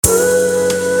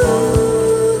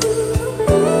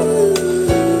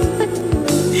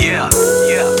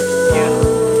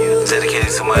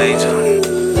angel.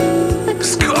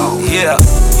 Let's go. Yeah.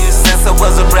 Since I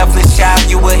was a breathless child,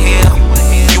 you were here.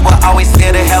 You were always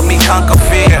there to help me conquer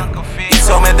fear. You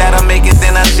told me that I'd make it,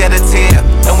 then I shed a tear.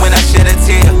 And when I shed a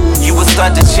tear, you would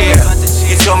start to cheer.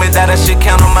 You told me that I should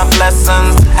count on my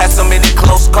blessings. Had so many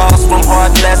close calls from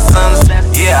hard lessons.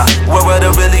 Yeah, where would I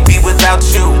really be without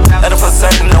you? And for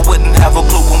certain I wouldn't have a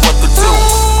clue on what to do.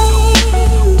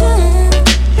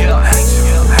 Yeah, angel.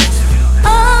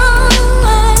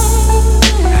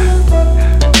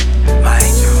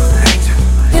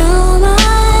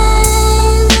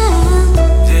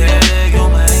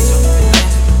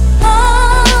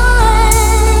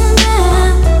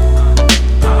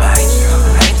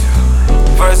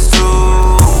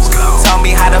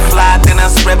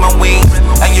 Spread my wings,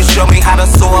 and you show me how to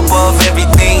soar above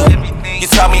everything. You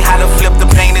taught me how to flip the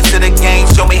pain into the game.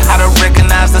 Show me how to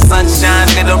recognize the sunshine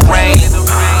in the rain.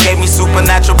 Gave me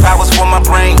supernatural powers for my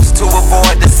brains to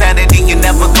avoid the sanity and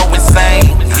never go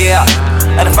insane. Yeah,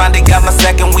 and I finally got my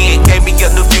second wind. Gave me a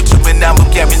new future, and now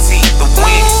I'm guaranteed the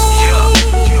win.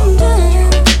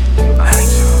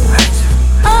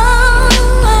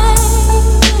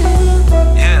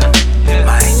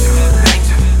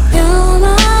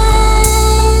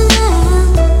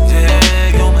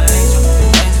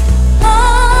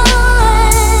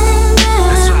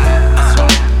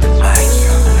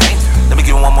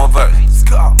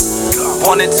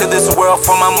 Born into this world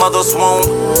from my mother's womb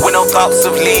with no thoughts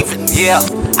of leaving. Yeah,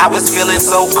 I was feeling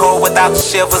so cold without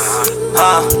shivers.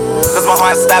 Cause my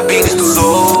heart stopped beating. So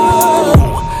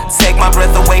take my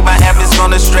breath away, my habits on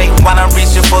the straight. While I'm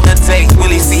reaching for the day, will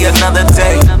he see another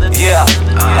day? Yeah,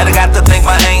 and I got to thank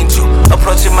my angel.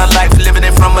 Approaching my life, living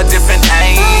it from a different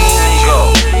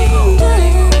angle.